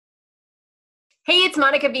Hey, it's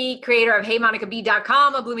Monica B, creator of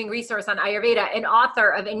HeyMonicaB.com, a blooming resource on Ayurveda, and author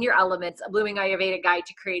of In Your Elements, a blooming Ayurveda guide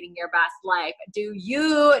to creating your best life. Do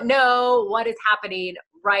you know what is happening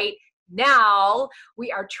right now?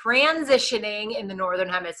 We are transitioning in the Northern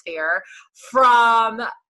Hemisphere from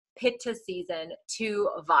pitta season to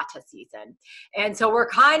vata season. And so we're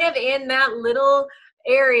kind of in that little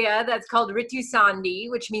area that's called ritucharya,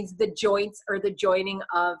 which means the joints or the joining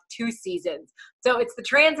of two seasons. So it's the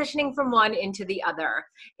transitioning from one into the other.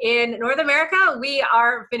 In North America, we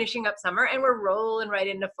are finishing up summer and we're rolling right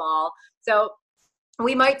into fall. So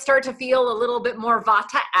we might start to feel a little bit more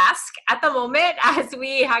Vata-esque at the moment as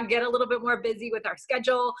we get a little bit more busy with our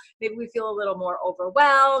schedule. Maybe we feel a little more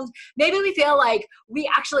overwhelmed. Maybe we feel like we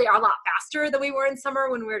actually are a lot faster than we were in summer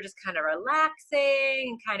when we were just kind of relaxing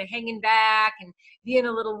and kind of hanging back and being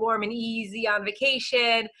a little warm and easy on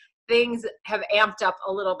vacation. Things have amped up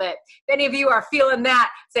a little bit. If any of you are feeling that,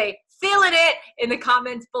 say, feeling it in the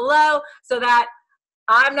comments below so that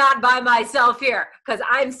I'm not by myself here because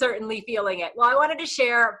I'm certainly feeling it. Well, I wanted to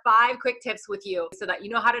share 5 quick tips with you so that you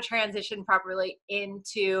know how to transition properly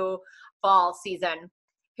into fall season.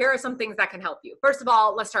 Here are some things that can help you. First of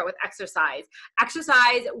all, let's start with exercise.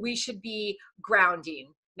 Exercise, we should be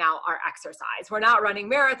grounding now our exercise. We're not running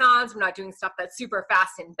marathons. We're not doing stuff that's super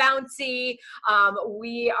fast and bouncy.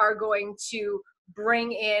 We are going to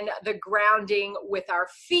bring in the grounding with our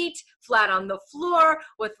feet flat on the floor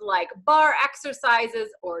with like bar exercises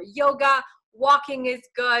or yoga. Walking is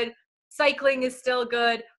good. Cycling is still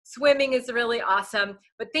good. Swimming is really awesome.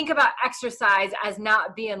 But think about exercise as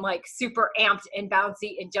not being like super amped and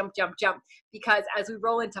bouncy and jump, jump, jump. Because as we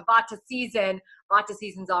roll into Vata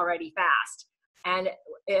season's already fast. And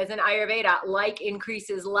as in Ayurveda, like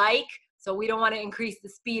increases like. So we don't want to increase the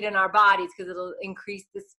speed in our bodies because it'll increase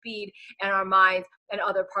the speed in our minds and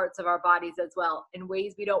other parts of our bodies as well in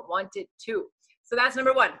ways we don't want it to. So that's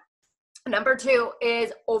number 1. Number 2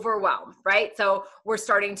 is overwhelm, right? So we're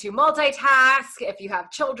starting to multitask. If you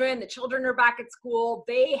have children, the children are back at school.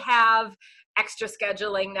 They have extra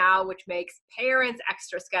scheduling now, which makes parents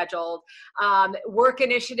extra scheduled. Work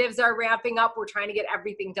initiatives are ramping up. We're trying to get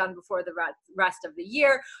everything done before the rest of the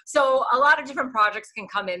year. So a lot of different projects can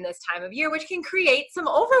come in this time of year, which can create some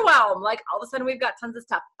overwhelm. Like all of a sudden we've got tons of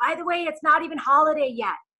stuff. By the way, it's not even holiday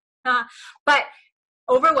yet, but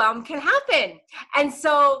overwhelm can happen. And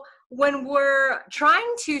so when we're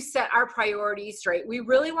trying to set our priorities straight, we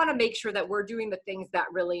really want to make sure that we're doing the things that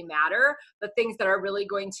really matter, the things that are really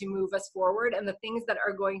going to move us forward, and the things that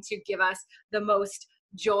are going to give us the most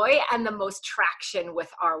joy and the most traction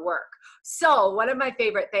with our work. So one of my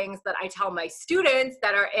favorite things that I tell my students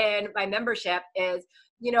that are in my membership is,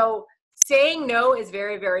 saying no is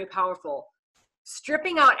very, very powerful.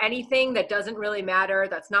 Stripping out anything that doesn't really matter,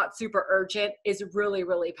 that's not super urgent, is really,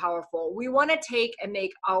 really powerful. We want to take and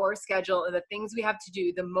make our schedule and the things we have to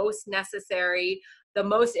do the most necessary, the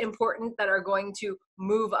most important, that are going to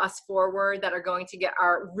move us forward, that are going to get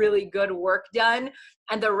our really good work done.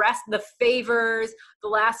 And the rest, the favors, the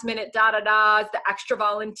last minute da-da-das, the extra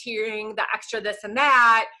volunteering, the extra this and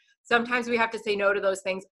that, sometimes we have to say no to those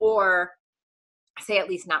things or say at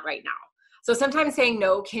least not right now. So sometimes saying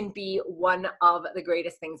no can be one of the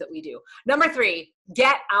greatest things that we do. Number 3,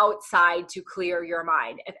 get outside to clear your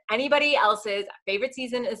mind. If anybody else's favorite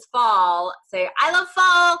season is fall, say, I love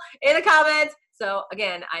fall in the comments. So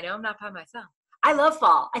again, I know I'm not by myself. I love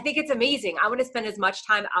fall. I think it's amazing. I want to spend as much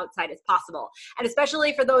time outside as possible. And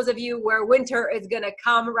especially for those of you where winter is going to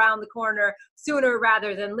come around the corner sooner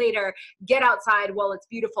rather than later, get outside while it's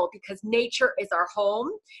beautiful because nature is our home.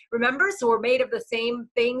 Remember, so we're made of the same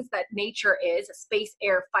things that nature is: space,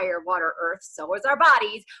 air, fire, water, earth. So is our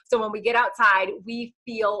bodies. So when we get outside, we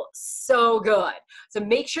feel so good. So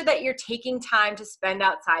make sure that you're taking time to spend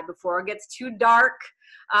outside before it gets too dark.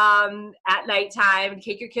 At nighttime.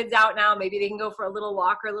 Take your kids out now. Maybe they can go for a little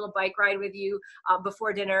walk or a little bike ride with you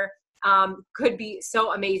before dinner. Could be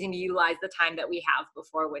so amazing to utilize the time that we have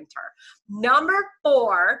before winter. Number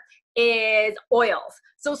 4 is oils.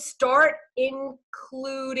 So start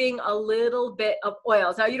including a little bit of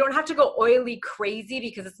oils. Now you don't have to go oily crazy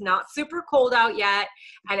because it's not super cold out yet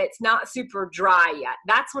and it's not super dry yet.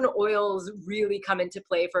 That's when oils really come into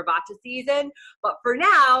play for Vata season. But for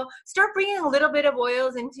now, start bringing a little bit of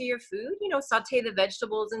oils into your food. Saute the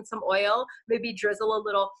vegetables in some oil, maybe drizzle a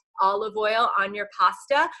little olive oil on your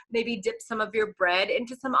pasta, maybe dip some of your bread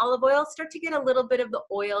into some olive oil. Start to get a little bit of the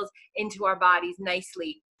oils into our bodies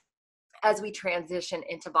nicely. as we transition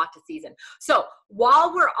into Vata season. So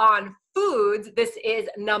while we're on foods, this is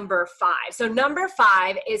number 5. So number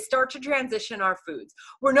 5 is start to transition our foods.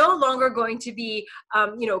 We're no longer going to be,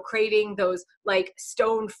 craving those like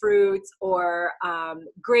stone fruits or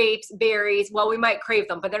grapes, berries. Well, we might crave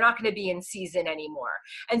them, but they're not going to be in season anymore.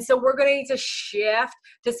 And so we're going to need to shift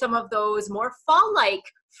to some of those more fall-like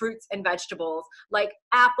fruits and vegetables like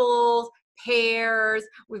apples, pears,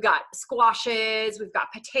 we've got squashes, we've got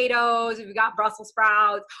potatoes, we've got Brussels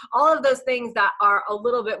sprouts, all of those things that are a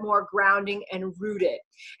little bit more grounding and rooted.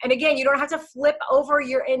 And again, you don't have to flip over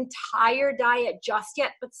your entire diet just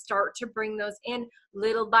yet, but start to bring those in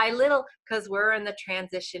little by little because we're in the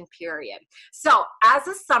transition period. So as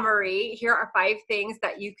a summary, here are 5 things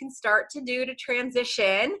that you can start to do to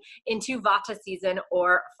transition into Vata season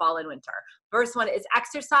or fall and winter. First one is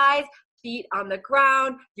exercise. Feet on the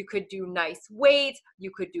ground. You could do nice weights.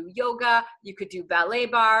 You could do yoga. You could do ballet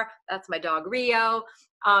bar. That's my dog Rio.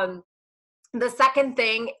 The second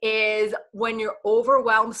thing is when you're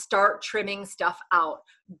overwhelmed, start trimming stuff out.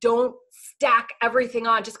 Don't stack everything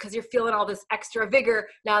on just because you're feeling all this extra vigor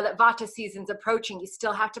now that Vata season's approaching. You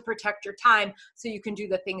still have to protect your time so you can do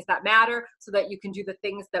the things that matter, so that you can do the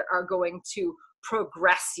things that are going to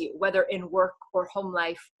progress you, whether in work or home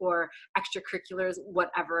life or extracurriculars,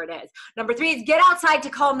 whatever it is. Number 3 is get outside to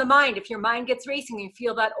calm the mind. If your mind gets racing, you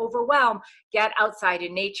feel that overwhelm, get outside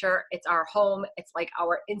in nature. It's our home. It's like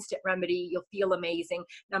our instant remedy. You'll feel amazing.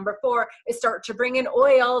 Number 4 is start to bring in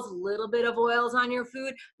oils, a little bit of oils on your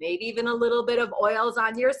food, maybe even a little bit of oils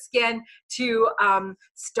on your skin to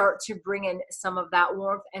start to bring in some of that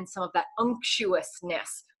warmth and some of that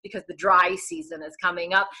unctuousness, because the dry season is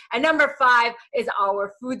coming up. And number 5 is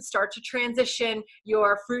our food. Start to transition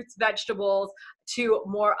your fruits, vegetables to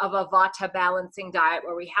more of a Vata balancing diet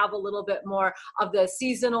where we have a little bit more of the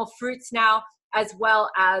seasonal fruits now, as well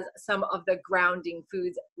as some of the grounding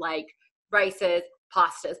foods like rices,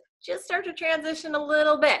 pastas. Just start to transition a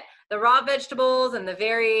little bit. The raw vegetables and the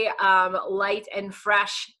very light and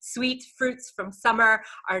fresh sweet fruits from summer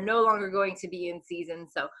are no longer going to be in season.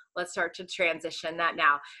 So let's start to transition that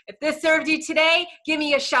now. If this served you today, give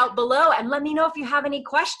me a shout below and let me know if you have any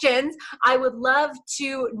questions. I would love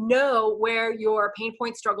to know where your pain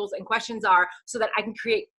points, struggles, and questions are so that I can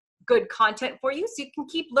create good content for you so you can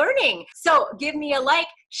keep learning. So give me a like,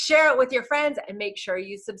 share it with your friends, and make sure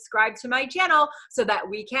you subscribe to my channel so that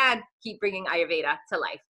we can keep bringing Ayurveda to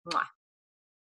life. Mwah.